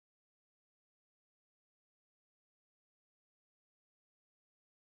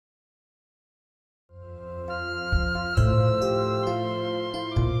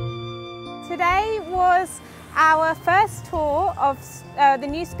was our first tour of the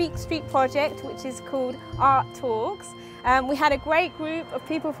new Speak Street project, which is called Art Talks. We had a great group of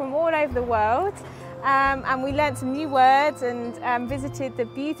people from all over the world, and we learnt some new words and visited the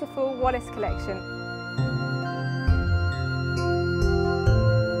beautiful Wallace collection.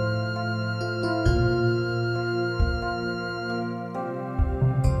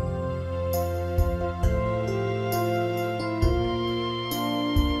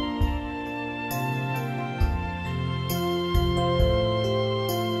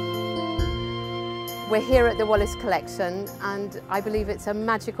 We're here at the Wallace collection and I believe it's a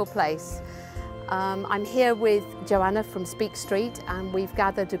magical place. I'm here with Joanna from Speak Street and we've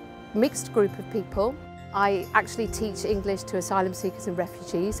gathered a mixed group of people. I actually teach English to asylum seekers and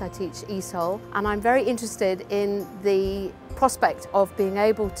refugees. I teach ESOL and I'm very interested in the prospect of being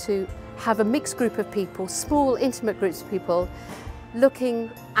able to have a mixed group of people, small intimate groups of people, looking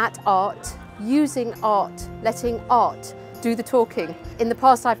at art, using art, letting art do the talking. In the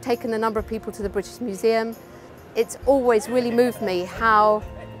past I've taken a number of people to the British Museum. It's always really moved me how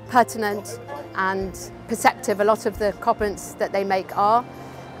pertinent and perceptive a lot of the comments that they make are.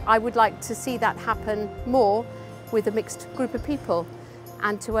 I would like to see that happen more with a mixed group of people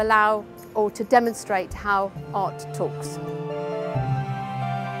and to allow or to demonstrate how art talks.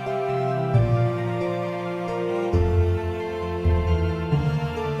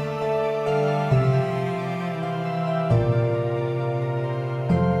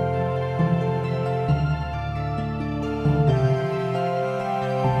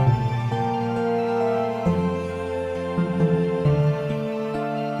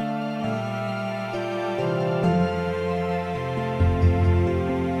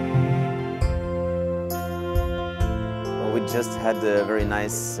 We just had a very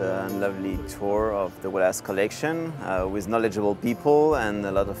nice and lovely tour of the Wallace collection with knowledgeable people and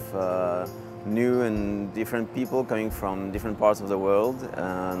a lot of new and different people coming from different parts of the world,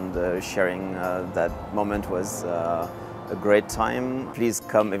 and sharing that moment was a great time. Please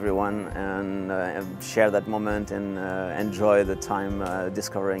come everyone and share that moment and enjoy the time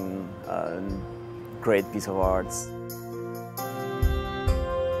discovering a great piece of art.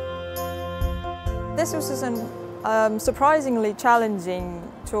 This was an surprisingly challenging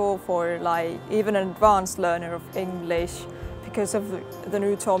tour for even an advanced learner of English because of the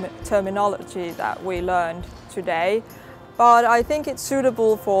new terminology that we learned today. But I think it's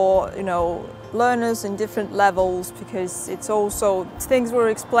suitable for learners in different levels because it's also things were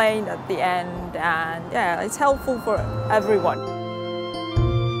explained at the end, and yeah, it's helpful for everyone.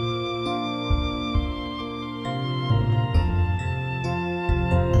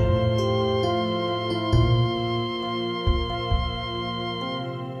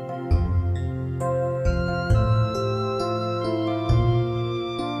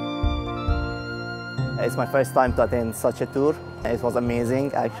 It's my first time to attend such a tour. It was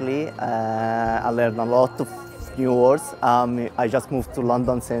amazing, actually. I learned a lot of new words. I just moved to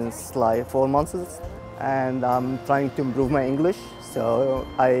London since 4 months, and I'm trying to improve my English. So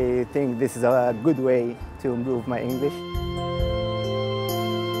I think this is a good way to improve my English.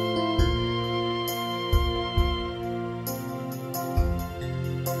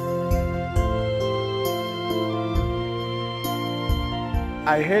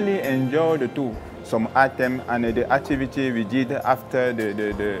 I really enjoyed the tour. Some items and the activity we did after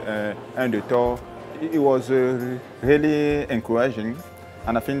the tour, it was really encouraging,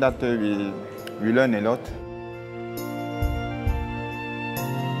 and I think that we learned a lot.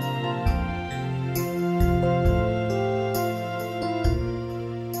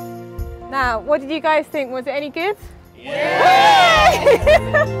 Now, what did you guys think? Was it any good? Yeah!